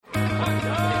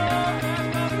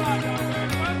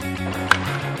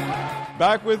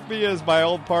Back with me is my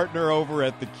old partner over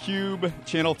at the Cube,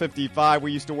 Channel 55.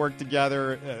 We used to work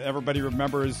together. Everybody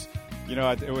remembers,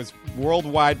 it was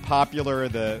worldwide popular,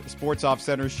 the Sports Off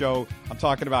Center show. I'm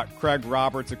talking about Craig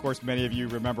Roberts. Of course, many of you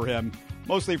remember him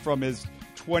mostly from his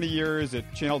 20 years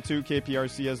at Channel 2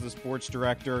 KPRC as the sports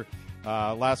director.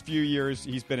 Last few years,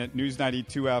 he's been at News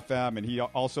 92 FM, and he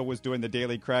also was doing the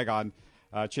Daily Craig on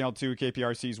Channel 2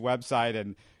 KPRC's website.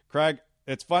 And Craig,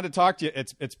 it's fun to talk to you.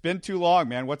 It's been too long,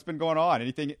 man. What's been going on?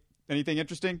 Anything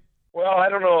interesting? Well, I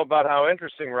don't know about how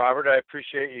interesting, Robert. I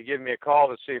appreciate you giving me a call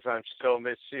to see if I'm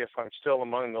still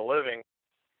among the living.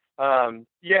 The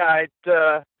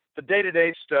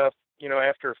day-to-day stuff.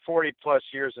 After 40 plus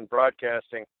years in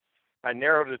broadcasting, I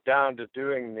narrowed it down to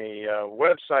doing the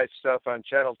website stuff on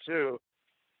Channel 2,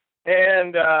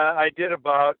 and I did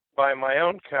about, by my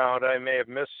own count, I may have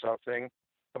missed something,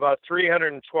 about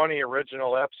 320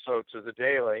 original episodes of the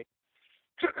Daily.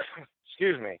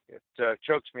 Excuse me, it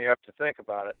chokes me up to think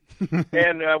about it.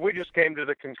 And we just came to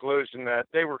the conclusion that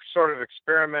they were sort of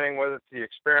experimenting with it. The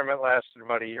experiment lasted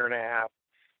about a year and a half,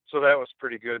 so that was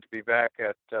pretty good to be back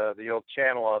at the old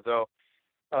channel, although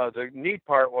the neat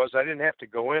part was I didn't have to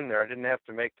go in there. I didn't have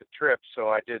to make the trip, so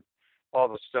I did all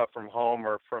the stuff from home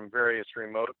or from various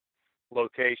remote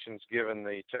locations given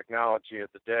the technology of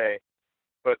the day.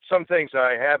 But some things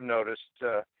I have noticed,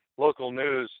 local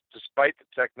news, despite the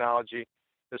technology,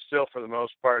 is still for the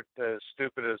most part as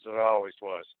stupid as it always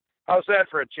was. How's that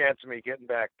for a chance of me getting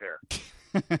back there?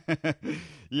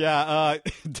 Yeah,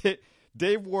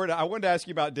 Dave Ward, I wanted to ask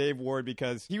you about Dave Ward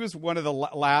because he was one of the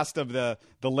last of the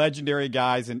legendary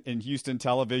guys in Houston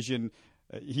television.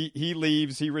 He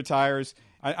leaves, he retires.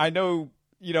 I know,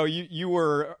 you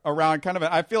were around kind of,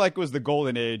 I feel like it was the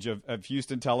golden age of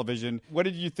Houston television. What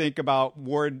did you think about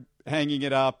Ward hanging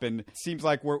it up? And it seems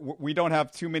like we don't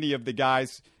have too many of the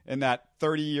guys in that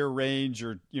 30-year range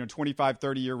or, 25,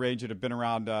 30-year range that have been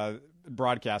around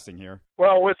broadcasting here.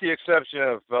 Well, with the exception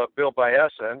of Bill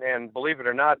Balleza, and believe it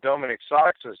or not, Dominic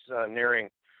Sox is nearing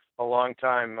a long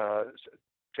time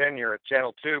tenure at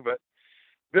Channel 2, but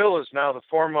Bill is now the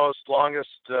foremost, longest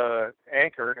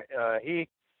anchor. He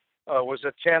was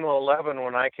at Channel 11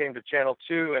 when I came to Channel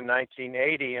 2 in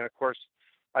 1980, and of course,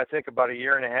 I think about a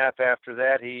year and a half after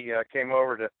that, he came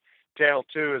over to Channel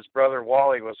 2. His brother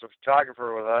Wally was a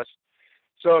photographer with us.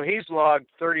 So he's logged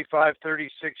 35,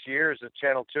 36 years at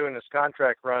Channel 2, and his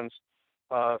contract runs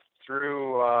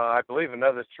through, I believe,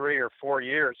 another 3 or 4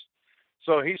 years.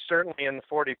 So he's certainly in the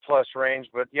 40-plus range.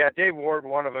 But, yeah, Dave Ward,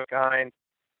 one of a kind.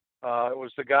 It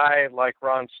was the guy like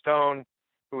Ron Stone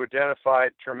who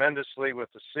identified tremendously with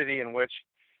the city in which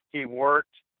he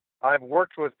worked. I've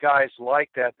worked with guys like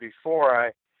that before.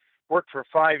 I worked for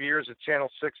 5 years at Channel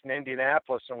 6 in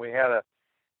Indianapolis, and we had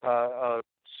a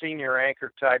senior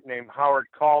anchor type named Howard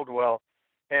Caldwell.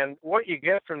 And what you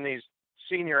get from these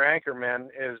senior anchor men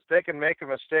is they can make a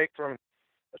mistake from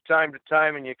time to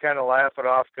time, and you kind of laugh it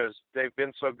off because they've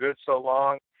been so good so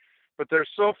long. But they're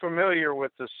so familiar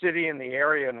with the city and the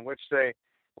area in which they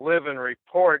live and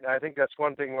report. And I think that's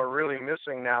one thing we're really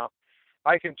missing now.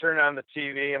 I can turn on the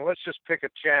TV and let's just pick a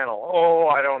channel. Oh,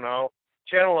 I don't know,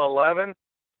 Channel 11.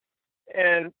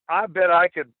 And I bet I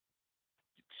could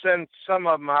send some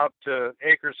of them out to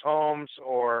Acres Homes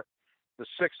or the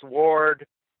 6th Ward,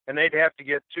 and they'd have to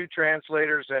get 2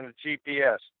 translators and a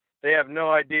GPS. They have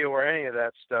no idea where any of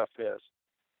that stuff is.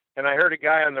 And I heard a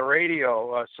guy on the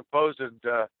radio, a supposed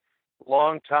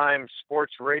long-time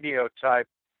sports radio type,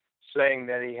 saying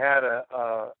that he had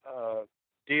a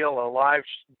live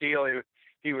deal.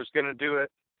 He was going to do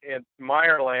it in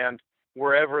Meyerland,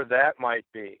 wherever that might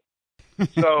be.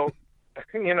 So,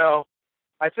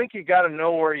 I think you got to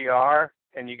know where you are,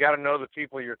 and you got to know the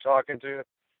people you're talking to.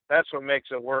 That's what makes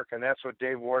it work, and that's what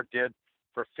Dave Ward did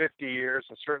for 50 years,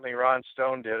 and certainly Ron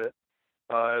Stone did it,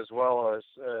 as well as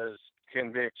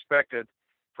can be expected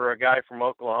for a guy from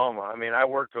Oklahoma. I mean, I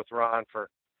worked with Ron for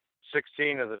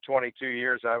 16 of the 22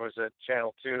 years I was at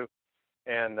Channel 2,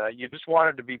 and you just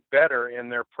wanted to be better in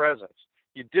their presence.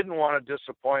 You didn't want to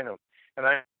disappoint them. And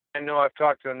I know I've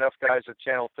talked to enough guys at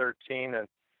Channel 13, and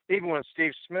even when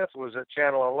Steve Smith was at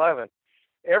Channel 11,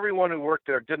 everyone who worked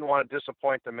there didn't want to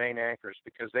disappoint the main anchors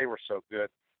because they were so good.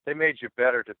 They made you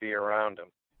better to be around them.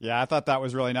 Yeah, I thought that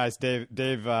was really nice. Dave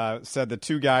said the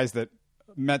 2 guys that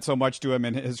meant so much to him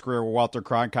in his career were Walter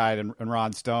Cronkite and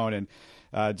Ron Stone,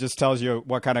 and just tells you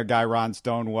what kind of guy Ron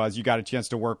Stone was. You got a chance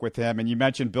to work with him, and you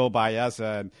mentioned Bill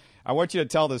Balleza, and I want you to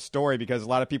tell this story because a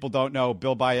lot of people don't know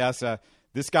Bill Balleza.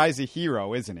 This guy's a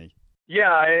hero, isn't he?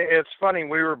 Yeah, it's funny.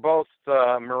 We were both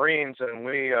Marines, and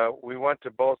we went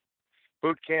to both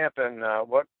boot camp and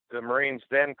what the Marines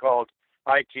then called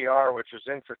ITR, which is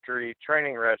Infantry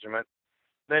Training Regiment.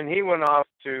 then he went off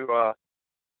to.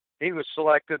 He was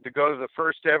selected to go to the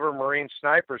first ever Marine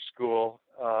Sniper School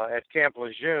at Camp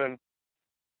Lejeune.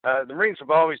 The Marines have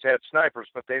always had snipers,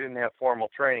 but they didn't have formal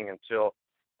training until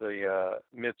the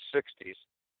mid '60s.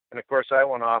 And of course, I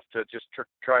went off to just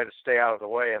try to stay out of the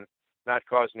way and not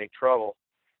cause any trouble.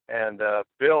 And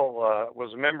Bill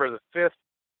was a member of the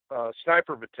 5th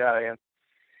Sniper Battalion.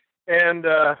 And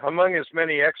among his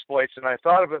many exploits, and I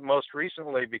thought of it most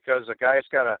recently because a guy's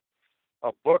got a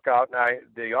book out, and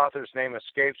the author's name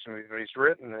escapes me, but he's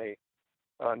written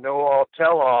a know-all,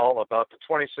 tell-all about the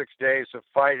 26 days of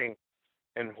fighting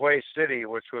in Hue City,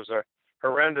 which was a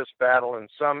horrendous battle, in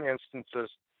some instances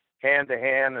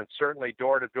hand-to-hand and certainly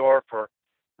door-to-door for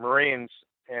Marines.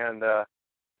 And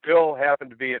Bill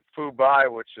happened to be at Phu Bai,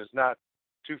 which is not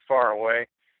too far away,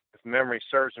 if memory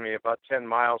serves me, about 10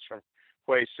 miles from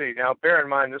Hue City. Now, bear in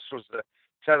mind, this was the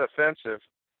Tet Offensive,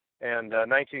 and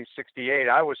 1968.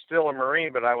 I was still a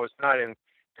Marine, but I was not in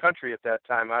country at that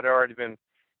time. I'd already been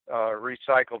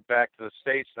recycled back to the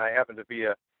States, and I happened to be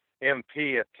a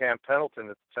MP at Camp Pendleton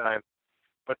at the time.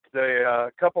 But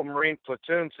the couple Marine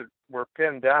platoons that were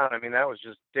pinned down, I mean, that was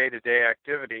just day-to-day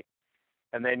activity,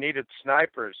 and they needed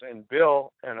snipers. And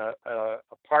Bill and a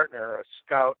partner, a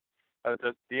scout,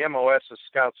 the MOS, a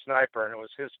scout sniper, and it was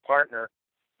his partner,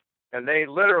 and they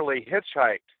literally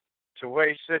hitchhiked to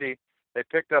Hue City. They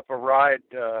picked up a ride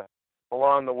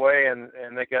along the way,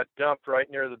 and they got dumped right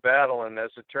near the battle. And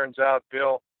as it turns out,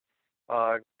 Bill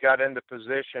got into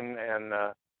position and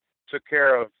took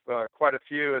care of quite a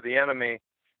few of the enemy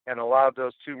and allowed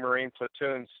those 2 Marine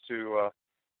platoons to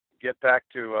get back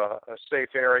to a safe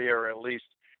area, or at least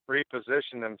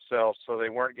reposition themselves so they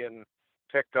weren't getting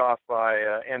picked off by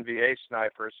NVA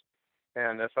snipers.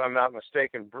 And if I'm not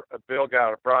mistaken, Bill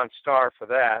got a Bronze Star for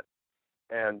that.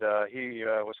 And he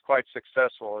was quite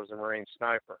successful as a Marine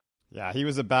sniper. Yeah, he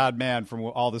was a bad man from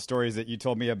all the stories that you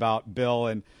told me about Bill.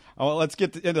 And let's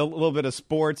get into a little bit of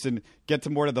sports and get to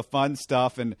more of the fun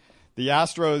stuff. And the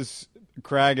Astros,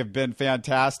 Craig, have been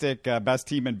fantastic, best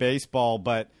team in baseball.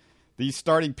 But these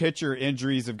starting pitcher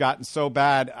injuries have gotten so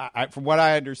bad. From what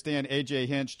I understand, A.J.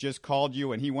 Hinch just called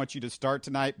you, and he wants you to start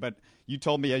tonight. But you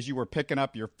told me as you were picking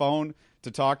up your phone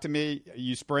to talk to me,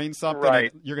 you sprained something.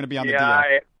 Right. You're going to be on the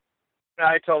DL.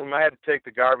 I told him I had to take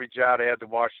the garbage out. I had to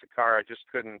wash the car. I just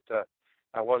couldn't.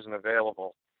 I wasn't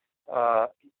available.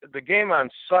 The game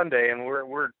on Sunday, and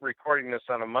we're recording this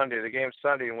on a Monday. The game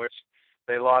Sunday, in which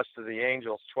they lost to the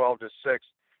Angels 12-6.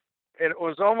 It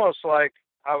was almost like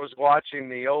I was watching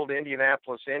the old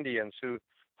Indianapolis Indians, who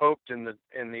hoped in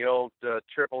the old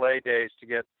AAA days to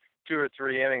get 2 or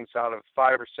 3 innings out of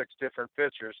 5 or 6 different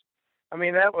pitchers. I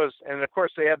mean, that was, and of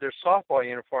course they had their softball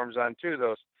uniforms on too,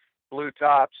 those blue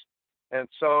tops. And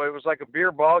so it was like a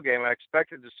beer ball game. I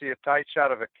expected to see a tight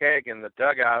shot of a keg in the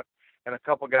dugout and a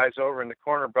couple guys over in the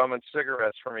corner bumming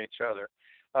cigarettes from each other.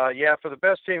 Yeah, for the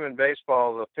best team in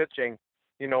baseball, the pitching,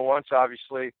 once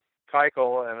obviously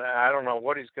Keuchel, and I don't know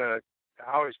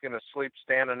how he's gonna sleep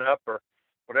standing up or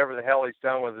whatever the hell he's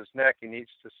done with his neck. He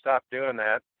needs to stop doing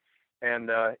that.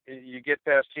 And you get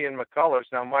past Ian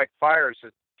McCullers. Now Mike Fiers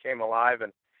came alive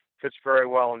and pitched very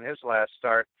well in his last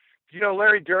start.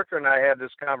 Larry Dierker and I had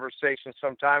this conversation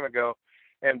some time ago,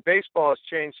 and baseball has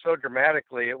changed so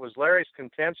dramatically. It was Larry's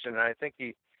contention, and I think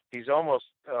he's almost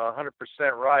 100%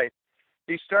 right.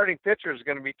 These starting pitchers are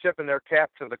going to be tipping their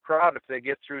cap to the crowd if they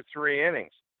get through 3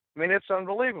 innings. I mean, it's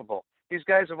unbelievable. These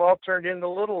guys have all turned into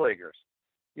little leaguers.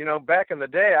 Back in the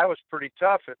day, I was pretty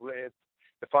tough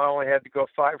if I only had to go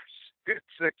 5 or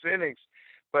 6 innings.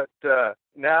 But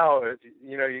now,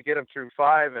 you get them through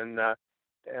 5,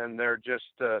 and they're just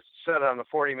set on the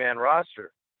 40-man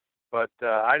roster. But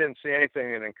I didn't see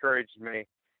anything that encouraged me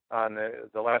on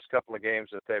the last couple of games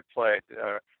that they've played,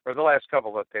 or the last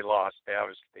couple that they lost. They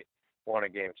obviously won a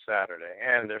game Saturday,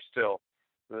 and they're still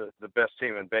the best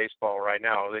team in baseball right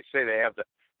now. They say they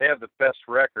have the best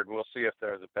record. We'll see if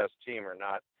they're the best team or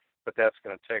not, but that's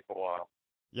going to take a while.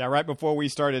 Yeah, right before we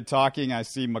started talking, I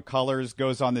see McCullers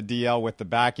goes on the DL with the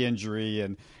back injury.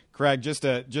 And Craig, just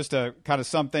to kind of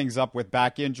sum things up with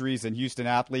back injuries and Houston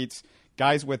athletes,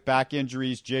 guys with back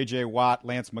injuries: J.J. Watt,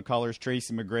 Lance McCullers,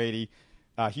 Tracy McGrady.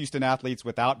 Houston athletes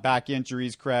without back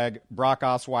injuries: Craig, Brock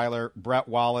Osweiler, Brett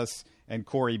Wallace, and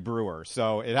Corey Brewer.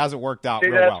 So it hasn't worked out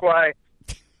real well.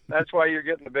 That's why you're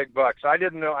getting the big bucks. I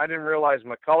didn't realize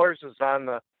McCullers is on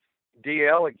the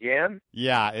DL again.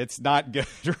 Yeah, it's not good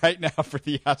right now for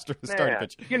the Astros starting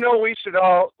pitch. We should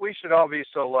all be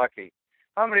so lucky.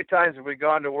 How many times have we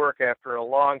gone to work after a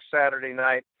long Saturday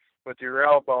night with your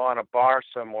elbow on a bar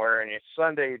somewhere, and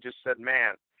Sunday you just said,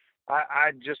 "Man,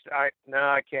 I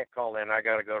can't call in. I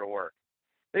got to go to work."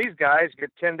 These guys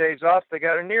get 10 days off. They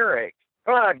got an earache.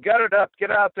 Come on, gut it up.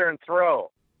 Get out there and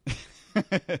throw.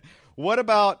 What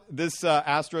about this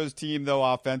Astros team, though,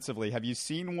 offensively? Have you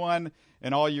seen one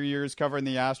in all your years covering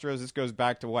the Astros? This goes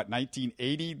back to,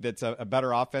 1980? That's a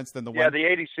better offense than the one? Yeah, the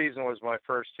 80 season was my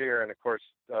first year, and, of course,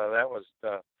 that was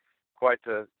quite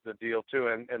the deal, too.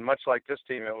 And much like this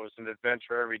team, it was an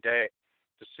adventure every day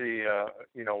to see,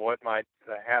 what might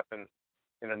happen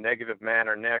in a negative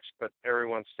manner next, but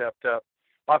everyone stepped up.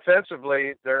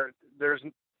 Offensively,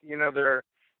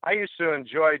 I used to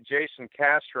enjoy Jason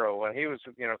Castro when he was,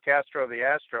 Castro the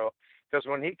Astro, because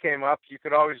when he came up, you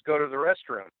could always go to the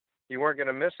restroom. You weren't going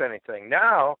to miss anything.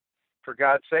 Now, for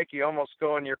God's sake, you almost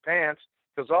go in your pants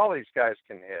because all these guys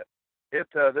can hit.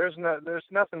 There's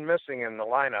nothing missing in the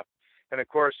lineup, and of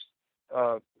course,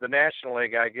 the National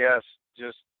League, I guess,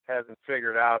 just hasn't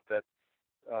figured out that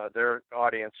their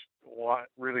audience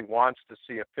really wants to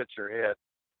see a pitcher hit.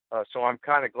 So I'm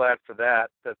kind of glad for that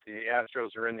the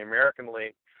Astros are in the American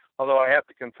League. Although I have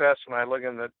to confess, when I look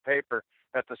in the paper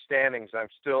at the standings, I'm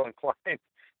still inclined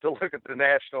to look at the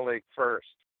National League first.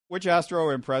 Which Astro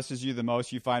impresses you the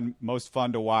most? You find most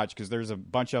fun to watch because there's a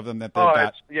bunch of them that they've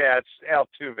got. It's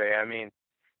Altuve. I mean,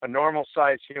 a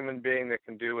normal-sized human being that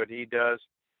can do what he does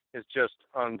is just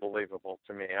unbelievable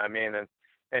to me. I mean,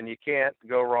 and you can't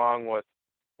go wrong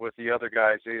with the other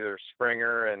guys either.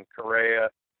 Springer and Correa.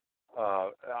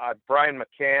 Brian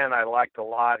McCann I liked a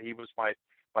lot. He was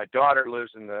my daughter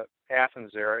lives in the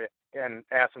Athens area, in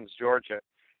Athens, Georgia,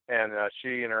 and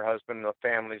she and her husband and the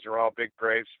families are all big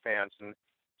Braves fans, and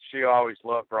she always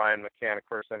loved Brian McCann. Of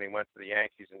course, then he went to the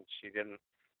Yankees, and she didn't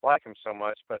like him so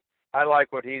much, but I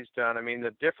like what he's done. I mean,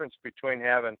 the difference between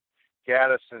having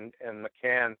Gaddis and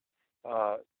McCann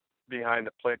behind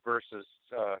the plate versus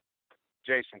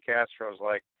Jason Castro is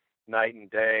like night and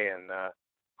day, and of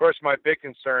course, my big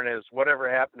concern is whatever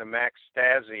happened to Max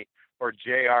Stassi or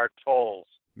J.R. Tolles.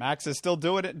 Max is still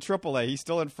doing it in AAA. He's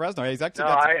still in Fresno. He's actually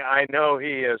I know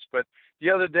he is, but the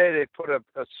other day they put a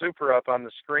super up on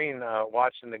the screen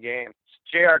watching the game.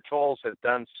 J.R. Tolles had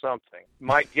done something.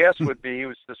 My guess would be he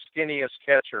was the skinniest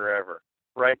catcher ever,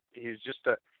 right? He's just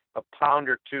a pound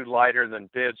or two lighter than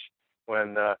Bidge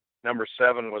when number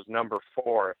 7 was number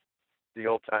 4. The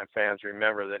old-time fans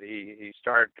remember that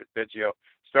Biggio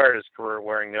started his career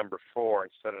wearing number 4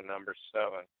 instead of number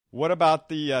 7. What about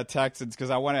the Texans? Because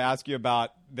I want to ask you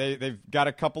about they've got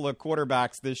a couple of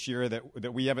quarterbacks this year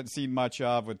that we haven't seen much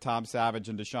of with Tom Savage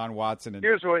and Deshaun Watson. And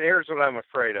here's what I'm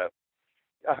afraid of.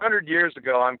 100 years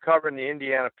ago, I'm covering the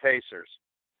Indiana Pacers.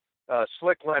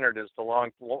 Slick Leonard was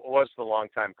the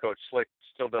longtime coach. Slick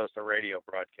still does the radio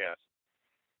broadcast.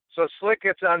 So Slick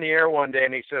gets on the air one day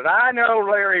and he said, I know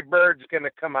Larry Bird's going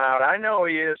to come out. I know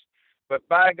he is. But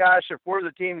by gosh, if we're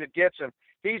the team that gets him,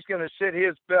 he's going to sit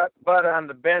his butt on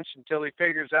the bench until he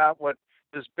figures out what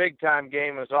this big-time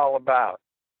game is all about.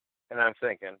 And I'm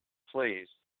thinking, please,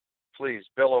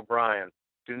 Bill O'Brien,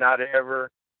 do not ever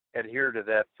adhere to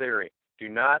that theory. Do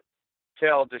not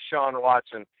tell Deshaun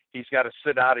Watson he's got to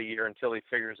sit out a year until he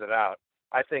figures it out.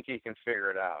 I think he can figure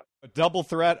it out. A double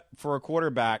threat for a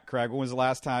quarterback, Craig. When was the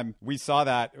last time we saw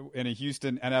that in a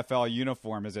Houston NFL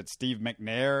uniform? Is it Steve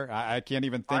McNair? I can't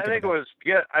even think. I think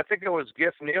it was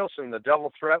Giff Nielsen. The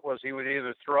double threat was he would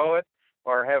either throw it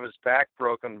or have his back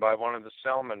broken by one of the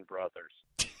Selman brothers.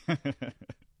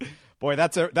 Boy,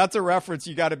 that's a reference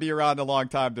you got to be around a long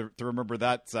time to remember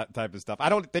that type of stuff. I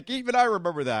don't think even I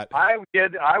remember that. I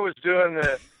did. I was doing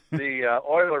the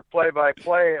Oiler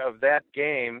play-by-play of that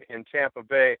game in Tampa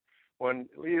Bay when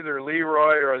either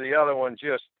Leroy or the other one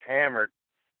just hammered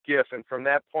Giff, and from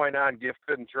that point on, Giff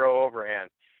couldn't throw overhand,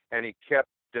 and he kept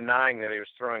denying that he was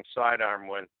throwing sidearm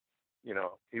when,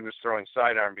 he was throwing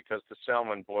sidearm because the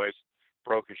Selman boys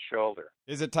broke his shoulder.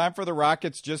 Is it time for the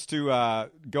Rockets just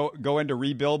to go into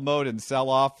rebuild mode and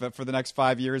sell off for the next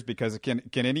 5 years? Because can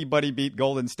anybody beat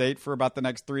Golden State for about the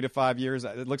next 3 to 5 years?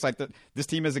 It looks like this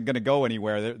team isn't going to go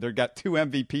anywhere. They've got 2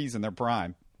 MVPs in their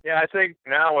prime. Yeah, I think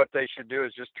now what they should do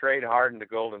is just trade Harden to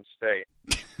Golden State.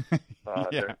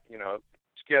 Yeah.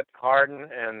 Just get Harden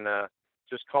and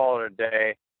just call it a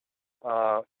day.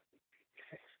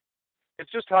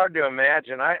 It's just hard to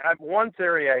imagine. One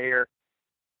theory I hear,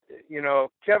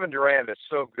 Kevin Durant is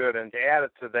so good, and to add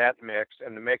it to that mix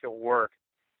and to make it work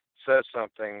says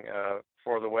something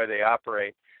for the way they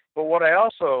operate. But what I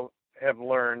also have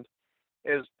learned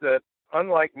is that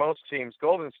unlike most teams,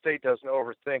 Golden State doesn't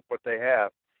overthink what they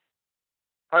have.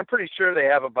 I'm pretty sure they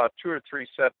have about 2 or 3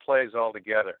 set plays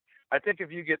altogether. I think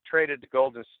if you get traded to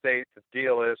Golden State, the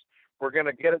deal is we're going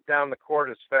to get it down the court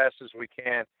as fast as we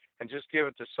can and just give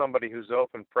it to somebody who's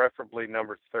open, preferably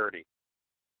number 30.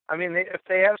 I mean, if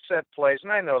they have set plays,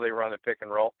 and I know they run the pick and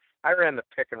roll. I ran the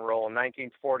pick and roll in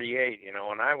 1948,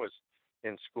 when I was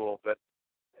in school, but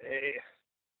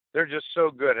they're just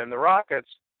so good. And the Rockets,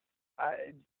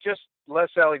 just Les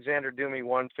Alexander, do me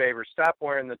one favor: stop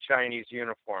wearing the Chinese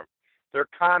uniform. They're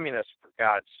communists, for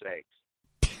God's sakes.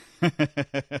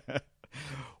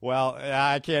 Well,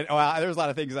 I can't. Well, there's a lot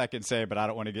of things I can say, but I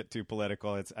don't want to get too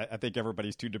political. I think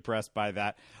everybody's too depressed by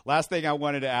that. Last thing I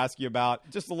wanted to ask you about,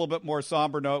 just a little bit more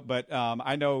somber note, but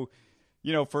I know,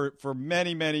 for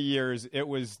many, many years, there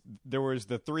was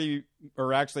the three,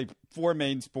 or actually four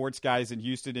main sports guys in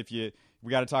Houston. We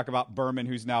got to talk about Berman,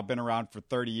 who's now been around for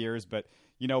 30 years, but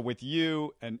with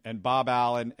you and Bob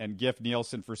Allen and Giff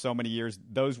Nielsen for so many years,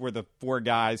 those were the four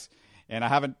guys. And I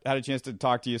haven't had a chance to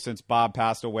talk to you since Bob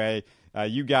passed away.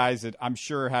 You guys, I'm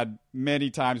sure, had many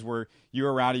times where you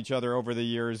were around each other over the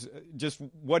years. Just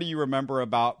what do you remember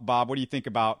about Bob? What do you think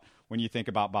about when you think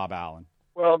about Bob Allen?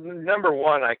 Well, number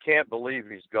one, I can't believe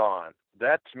he's gone.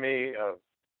 That, to me, of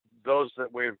those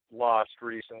that we've lost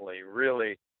recently,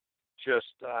 really just,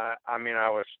 I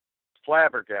was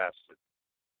flabbergasted.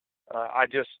 I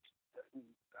just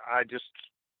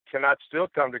cannot still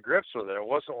come to grips with it. It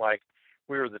wasn't like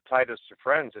we were the tightest of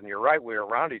friends, and you're right, we were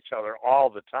around each other all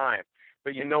the time.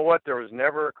 But you know what? There was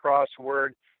never a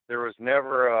crossword. There was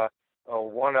never a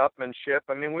one-upmanship.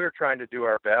 I mean, we were trying to do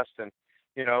our best, and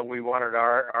we wanted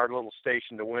our little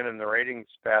station to win in the ratings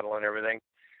battle and everything.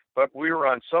 But we were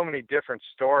on so many different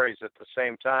stories at the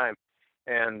same time,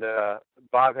 and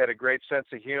Bob had a great sense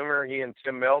of humor. He and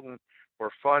Tim Melton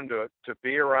were fun to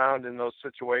be around in those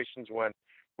situations when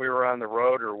we were on the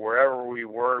road or wherever we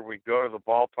were. We'd go to the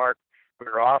ballpark. We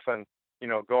were often,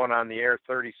 going on the air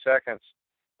 30 seconds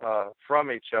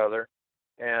from each other.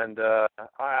 And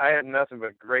I had nothing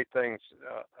but great things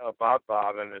about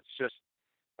Bob, and it's just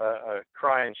a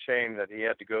crying shame that he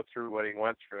had to go through what he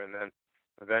went through and then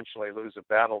eventually lose a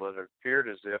battle that appeared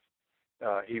as if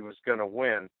he was going to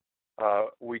win.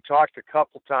 We talked a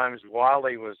couple times while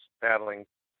he was battling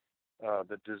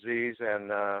the disease,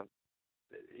 and,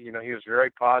 he was very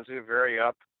positive, very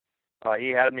up. He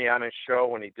had me on his show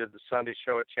when he did the Sunday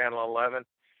show at Channel 11,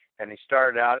 and he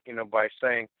started out, by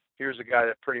saying, here's a guy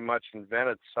that pretty much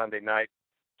invented Sunday night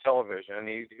television. And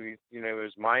he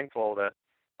was mindful that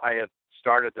I had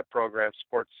started the program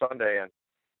Sports Sunday, and,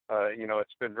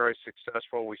 it's been very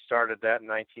successful. We started that in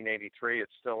 1983.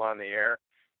 It's still on the air,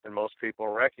 and most people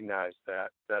recognize that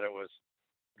it was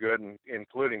good, and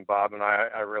including Bob, and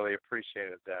I really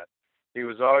appreciated that. He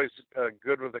was always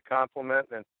good with a compliment,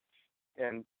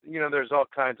 and there's all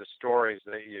kinds of stories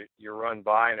that you run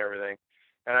by and everything.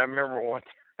 And I remember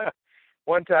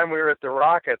one time we were at the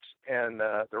Rockets, and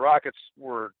the Rockets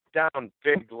were down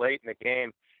big late in the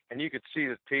game, and you could see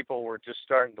that people were just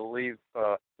starting to leave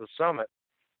the summit.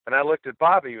 And I looked at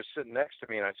Bobby, he was sitting next to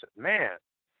me, and I said, man,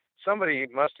 somebody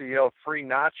must have yelled free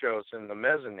nachos in the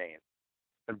mezzanine.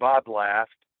 And Bob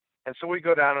laughed. And so we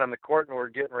go down on the court, and we're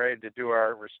getting ready to do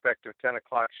our respective 10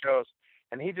 o'clock shows.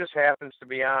 And he just happens to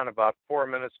be on about 4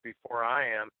 minutes before I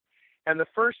am. And the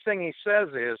first thing he says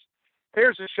is,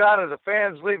 here's a shot of the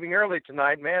fans leaving early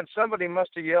tonight, man. Somebody must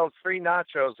have yelled free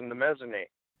nachos in the mezzanine.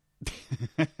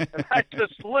 And I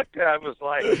just looked at it, I was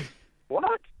like,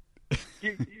 what?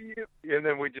 And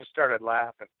then we just started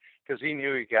laughing because he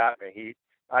knew he got me.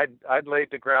 I'd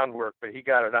laid the groundwork, but he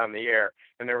got it on the air.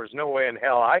 And there was no way in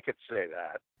hell I could say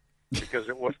that because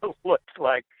it would have looked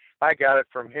like I got it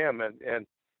from him. And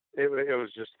it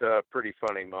was just a pretty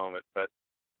funny moment. But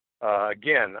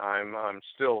again, I'm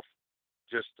still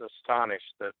just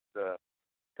astonished that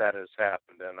that has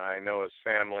happened, and I know his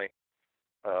family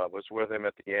was with him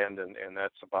at the end, and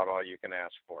that's about all you can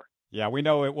ask for. Yeah, we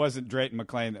know it wasn't Drayton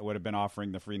McClain that would have been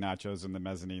offering the free nachos in the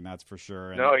mezzanine, that's for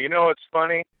sure. And no, what's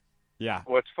funny? Yeah.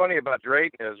 What's funny about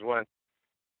Drayton is when,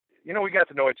 we got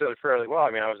to know each other fairly well.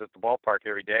 I mean, I was at the ballpark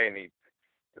every day, and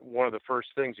one of the first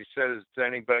things he said is, does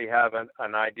anybody have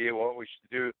an idea what we should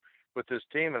do with this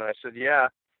team? And I said, yeah,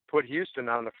 put Houston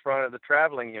on the front of the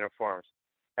traveling uniforms.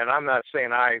 And I'm not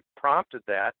saying I prompted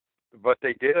that, but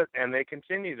they did it, and they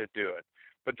continue to do it.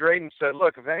 But Drayton said,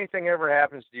 look, if anything ever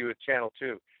happens to you at Channel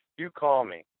 2, you call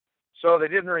me. So they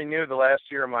didn't renew the last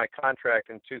year of my contract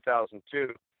in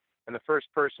 2002, and the first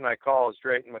person I call is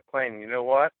Drayton McClain. You know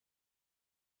what?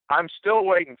 I'm still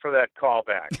waiting for that call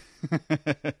back.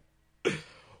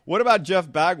 What about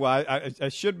Jeff Bagwell? I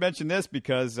should mention this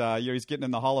because he's getting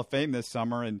in the Hall of Fame this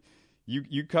summer, and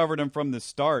you covered him from the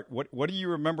start. What do you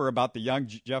remember about the young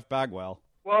Jeff Bagwell?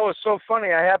 Well, it was so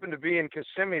funny. I happened to be in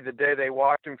Kissimmee the day they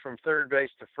walked him from third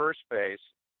base to first base.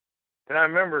 And I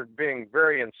remember being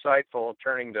very insightful,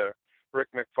 turning to Rick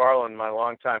McFarland, my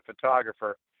longtime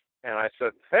photographer, And I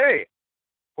said, hey,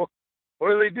 what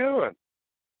are they doing?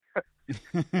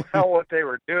 Well, what they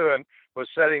were doing was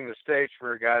setting the stage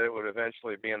for a guy that would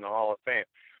eventually be in the Hall of Fame.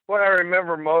 What I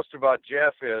remember most about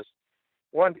Jeff is,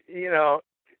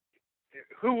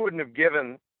 who wouldn't have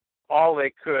given all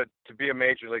they could to be a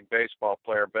Major League Baseball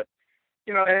player? But,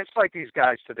 and it's like these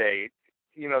guys today.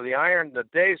 The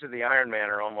days of the Iron Man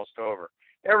are almost over.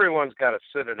 Everyone's got to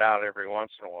sit it out every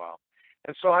once in a while.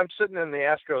 And so I'm sitting in the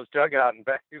Astros dugout, and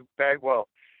Bagwell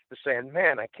is saying,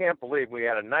 man, I can't believe we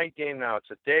had a night game, now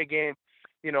it's a day game.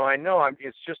 I know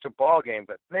it's just a ball game,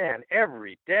 but, man,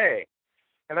 every day.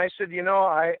 And I said,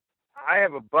 I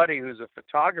have a buddy who's a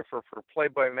photographer for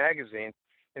Playboy magazine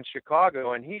in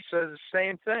Chicago, and he says the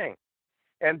same thing.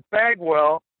 And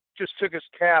Bagwell just took his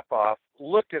cap off,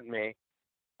 looked at me,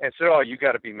 and said, oh, you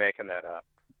got to be making that up.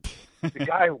 The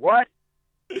guy, what?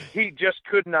 He just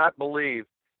could not believe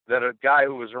that a guy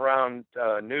who was around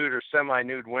nude or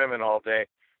semi-nude women all day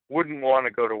wouldn't want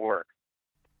to go to work.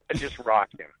 It just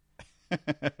rocked him.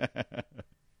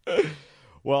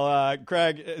 Well,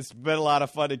 Craig, it's been a lot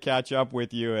of fun to catch up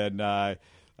with you, and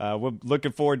we're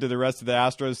looking forward to the rest of the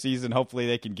Astros season. Hopefully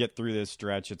they can get through this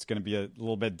stretch. It's going to be a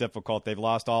little bit difficult. They've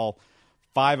lost all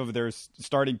 5 of their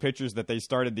starting pitchers that they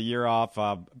started the year off.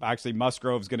 Actually,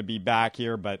 Musgrove's going to be back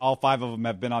here, but all 5 of them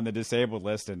have been on the disabled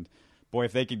list. And, boy,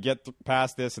 if they could get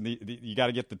past this, and you got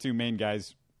to get the 2 main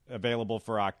guys available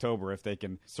for October. If they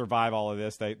can survive all of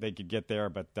this, they could get there,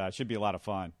 but it should be a lot of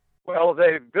fun. Well,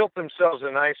 they've built themselves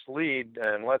a nice lead,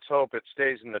 and let's hope it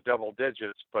stays in the double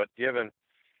digits. But given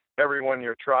everyone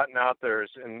you're trotting out there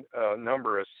is in a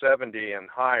number of 70 and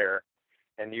higher,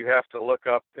 and you have to look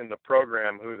up in the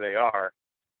program who they are.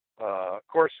 Of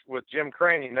course, with Jim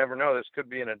Crane, you never know. This could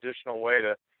be an additional way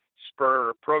to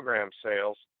spur program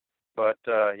sales. But,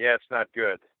 it's not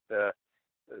good. A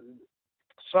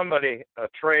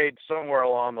trade somewhere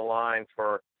along the line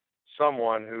for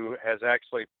someone who has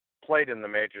actually played in the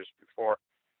majors before,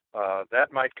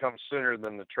 that might come sooner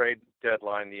than the trade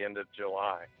deadline, the end of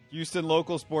July. Houston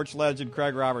local sports legend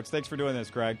Craig Roberts. Thanks for doing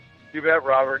this, Craig. You bet,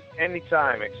 Robert.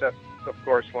 Anytime, except, of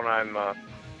course, when I'm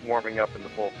warming up in the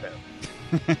bullpen.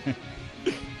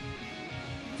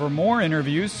 For more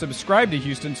interviews, subscribe to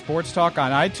Houston Sports Talk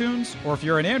on iTunes, or if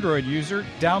you're an Android user,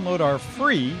 download our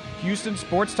free Houston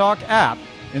Sports Talk app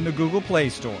in the Google Play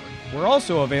Store. We're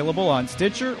also available on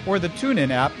Stitcher or the TuneIn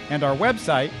app, and our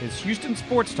website is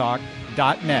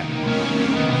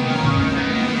HoustonSportsTalk.net.